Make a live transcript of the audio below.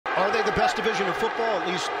Are they the best division of football? At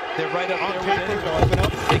least they're right up on there paper. with They'll open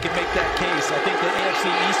up. They can make that case. I think the AFC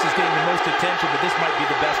East is getting the most attention, but this might be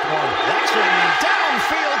the best one. Watson,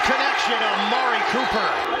 downfield connection, Amari Cooper.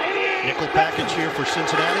 Nickel package here for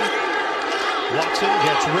Cincinnati. Watson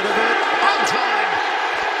gets rid of it. On time.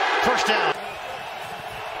 First down.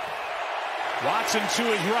 Watson to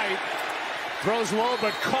his right. Throws low,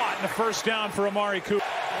 but caught in the first down for Amari Cooper.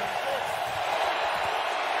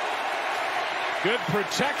 Good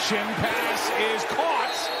protection. Pass is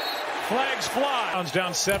caught. Flags fly.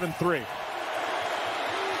 Down 7-3.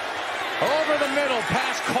 Over the middle.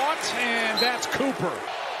 Pass caught, and that's Cooper.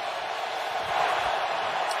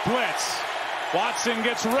 Blitz. Watson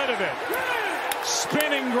gets rid of it.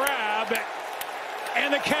 Spinning grab.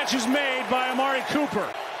 And the catch is made by Amari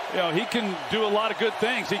Cooper. You know, he can do a lot of good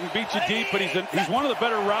things. He can beat you deep, but he's one of the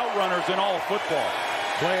better route runners in all of football.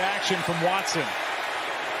 Play action from Watson.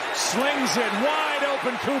 Slings it wide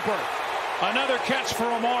open. Cooper. Another catch for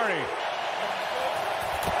Amari.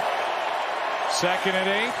 2nd and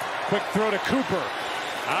 8. Quick throw to Cooper.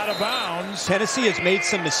 Out of bounds. Tennessee has made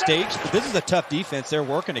some mistakes, but this is a tough defense they're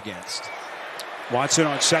working against. Watson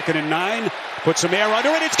on 2nd and 9. Put some air under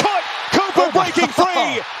it. It's caught. Cooper breaking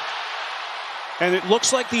free. And it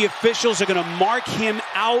looks like the officials are going to mark him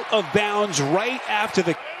out of bounds right after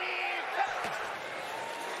the...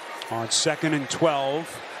 On 2nd and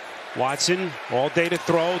 12. Watson, all day to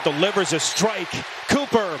throw, delivers a strike.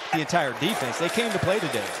 Cooper. The entire defense, they came to play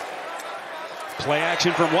today. Play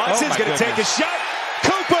action from Watson's going to take a shot.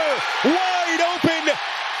 Cooper, wide open.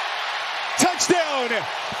 Touchdown.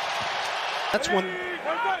 That's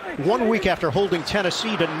one week after holding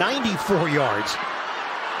Tennessee to 94 yards.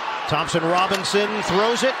 Thompson Robinson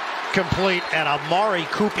throws it. Complete, and Amari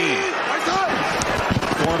Cooper.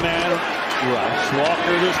 Four-man rush.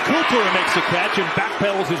 Walker, there's Cooper who makes the catch and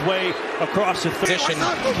backpedals his way across the Position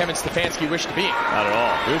Kevin Stefanski wished to be in. Not at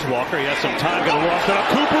all. Here's Walker. He has some time. Going to walk it up.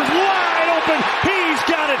 Cooper's wide open. He's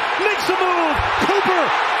got it. Makes the move. Cooper,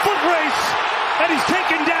 foot race. And he's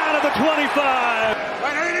taken down at the 25.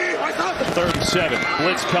 3rd and 7.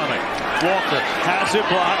 Blitz coming. Walker has it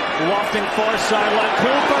blocked. Lofting far sideline.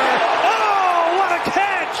 Cooper. Oh, what a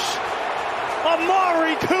catch!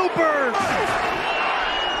 Amari Cooper.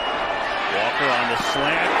 Walker on the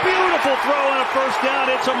slant. Beautiful throw and a first down.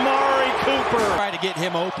 It's Amari Cooper. Trying to get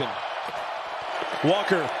him open.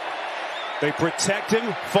 Walker. They protect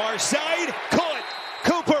him. Far side. Caught.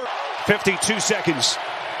 Cooper. 52 seconds.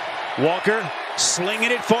 Walker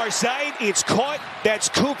slinging it far side. It's caught. That's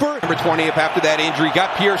Cooper. Number 20 up after that injury.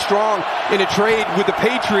 Got Pierre Strong in a trade with the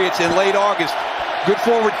Patriots in late August. Good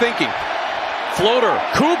forward thinking. Floater.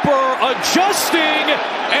 Cooper adjusting,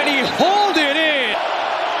 and he hauled it in.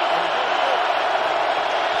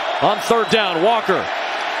 On 3rd down, Walker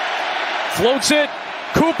floats it.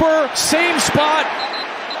 Cooper, same spot.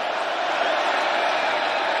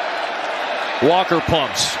 Walker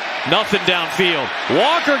pumps. Nothing downfield.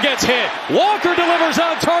 Walker gets hit. Walker delivers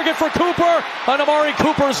on target for Cooper. And Amari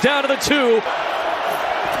Cooper's down to the 2.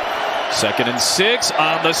 2nd and 6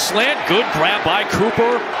 on the slant. Good grab by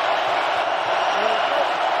Cooper.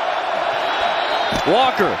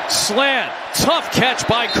 Walker, slant. Tough catch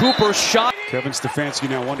by Cooper. Shot. Kevin Stefanski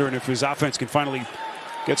now wondering if his offense can finally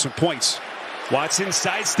get some points. Watson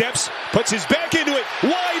sidesteps, puts his back into it.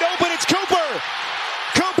 Wide open, it's Cooper.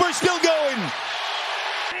 Cooper still going.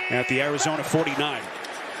 At the Arizona 49.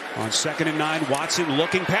 On 2nd and 9, Watson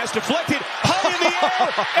looking pass deflected. High in the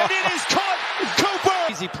air, and it is caught.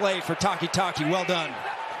 Cooper. Easy play for Taki. Well done.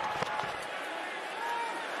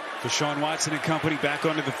 Deshaun Watson and company back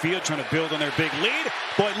onto the field trying to build on their big lead.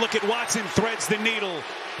 Boy, look at Watson, threads the needle,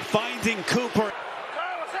 finding Cooper.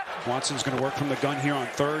 Watson's going to work from the gun here on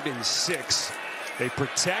 3rd and 6. They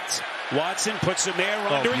protect. Watson puts some air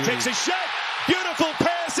under it, takes a shot. Beautiful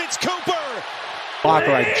pass, it's Cooper.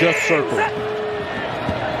 Walker, I just circled.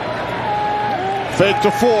 Fake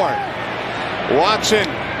to Ford. Watson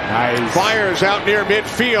fires out near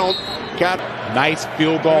midfield. Got nice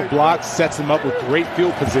field goal block, sets him up with great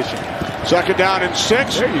field position. 2nd down and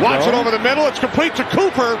 6. Watson over the middle. It's complete to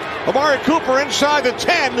Cooper. Amari Cooper inside the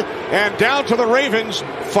 10 and down to the Ravens.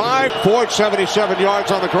 477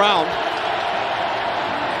 yards on the ground.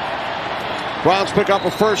 Browns pick up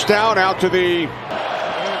a first down out to the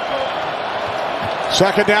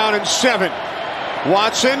 2nd down and 7.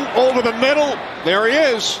 Watson over the middle. There he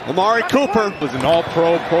is. Amari Cooper was an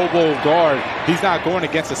all-pro, Pro Bowl guard. He's not going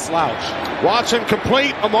against a slouch. Watson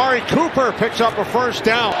complete. Amari Cooper picks up a first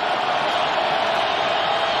down.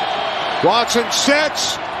 Watson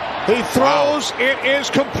sets. He throws. It is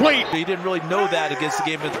complete. He didn't really know that against the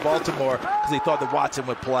game against Baltimore because he thought that Watson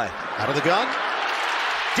would play. Out of the gun.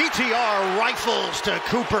 DTR rifles to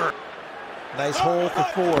Cooper. Nice hole for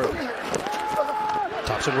fourth.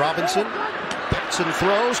 Thompson Robinson. Petson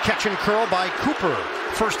throws. Catch and curl by Cooper.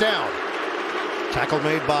 First down. Tackle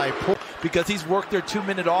made by Poole. Because he's worked their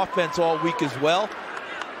 2-minute offense all week as well.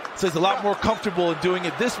 So he's a lot more comfortable in doing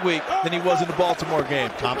it this week than he was in the Baltimore game.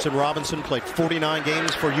 Thompson Robinson played 49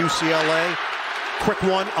 games for UCLA. Quick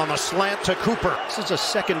one on the slant to Cooper. This is a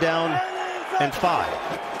 2nd down and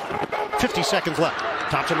 5. 50 seconds left.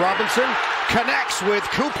 Thompson Robinson connects with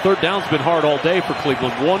Cooper. Third down's been hard all day for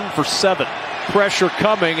Cleveland. 1 for 7. Pressure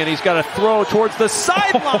coming, and he's got to throw towards the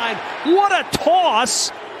sideline. What a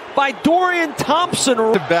toss by Dorian Thompson.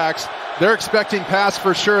 Backs, they're expecting pass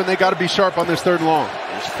for sure, and they got to be sharp on this 3rd and long.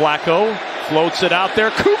 There's Flacco, floats it out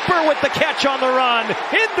there. Cooper with the catch on the run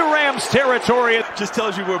into Rams territory. It just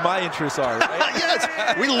tells you where my interests are, right?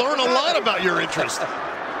 Yes, we learn a lot about your interest.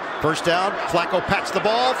 First down, Flacco pats the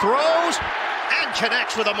ball, throws, and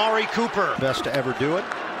connects with Amari Cooper. Best to ever do it.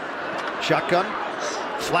 Shotgun.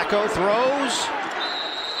 Flacco throws.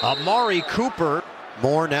 Amari Cooper.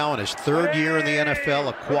 Moore now in his 3rd year in the NFL,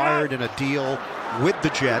 acquired in a deal with the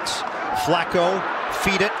Jets. Flacco,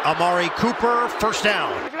 feed it. Amari Cooper, first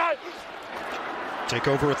down. Take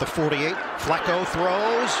over at the 48. Flacco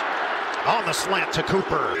throws on the slant to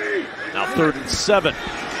Cooper. Now 3rd and 7.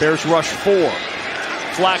 Bears rush 4.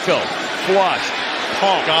 Flacco, flushed,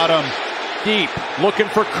 pump. Got him. Deep, looking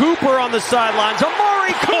for Cooper on the sidelines.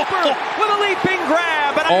 Amari Cooper with a leaping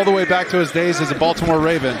grab. And All the way back to his days as a Baltimore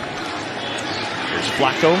Raven. Here's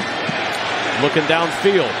Flacco, looking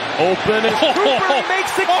downfield. Open, and Cooper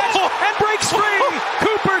makes the catch and breaks free.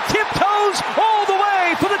 Cooper tiptoes all the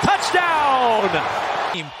way for the touchdown.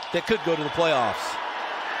 Team that could go to the playoffs.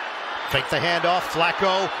 Fake the handoff.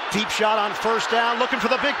 Flacco, deep shot on first down, looking for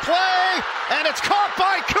the big play, and it's caught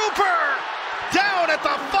by Cooper. Down at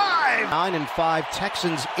the 5. 9 and 5.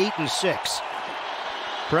 Texans 8 and 6.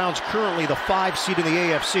 Browns currently the 5 seed in the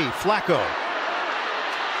AFC. Flacco.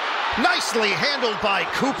 Nicely handled by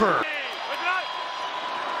Cooper.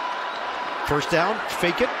 First down.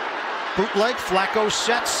 Fake it. Bootleg. Flacco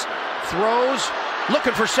sets. Throws.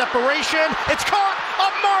 Looking for separation. It's caught.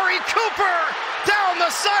 Amari Cooper down the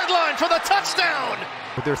sideline for the touchdown.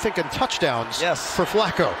 But they're thinking touchdowns for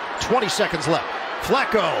Flacco. 20 seconds left.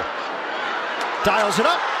 Flacco dials it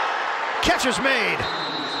up. Catch is made.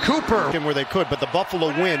 Cooper where they could, but the Buffalo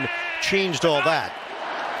win changed all that.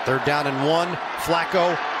 3rd down and 1.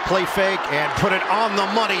 Flacco, play fake, and put it on the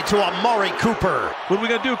money to Amari Cooper. What are we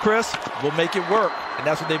going to do, Chris? We'll make it work. And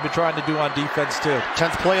that's what they've been trying to do on defense, too.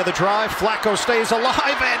 10th play of the drive. Flacco stays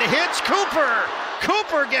alive and hits Cooper.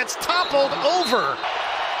 Cooper gets toppled over.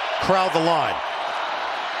 Crowd the line.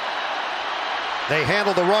 They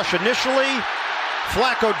handle the rush initially.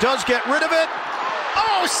 Flacco does get rid of it.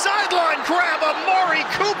 Oh, sideline grab, Amari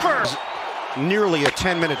Cooper. Nearly a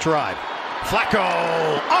 10-minute drive. Flacco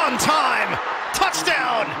on time.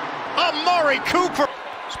 Touchdown, Amari Cooper.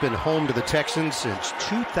 It's been home to the Texans since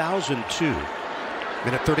 2002.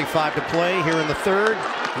 Minute 35 to play here in the 3rd.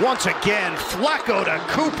 Once again, Flacco to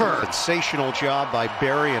Cooper. Sensational job by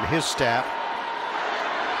Barry and his staff.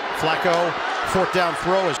 Flacco, 4th down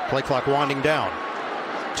throw as play clock winding down.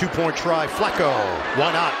 2-point try, Flacco.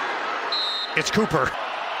 Why not? It's Cooper.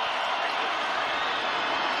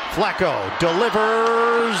 Flacco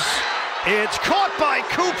delivers. It's caught by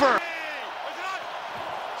Cooper.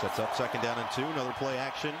 Sets up 2nd down and 2. Another play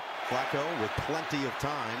action. Flacco with plenty of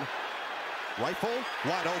time. Rifle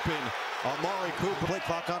wide open. Amari Cooper. Play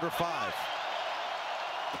clock under 5.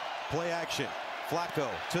 Play action. Flacco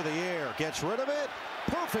to the air. Gets rid of it.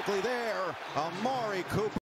 Perfectly there. Amari Cooper.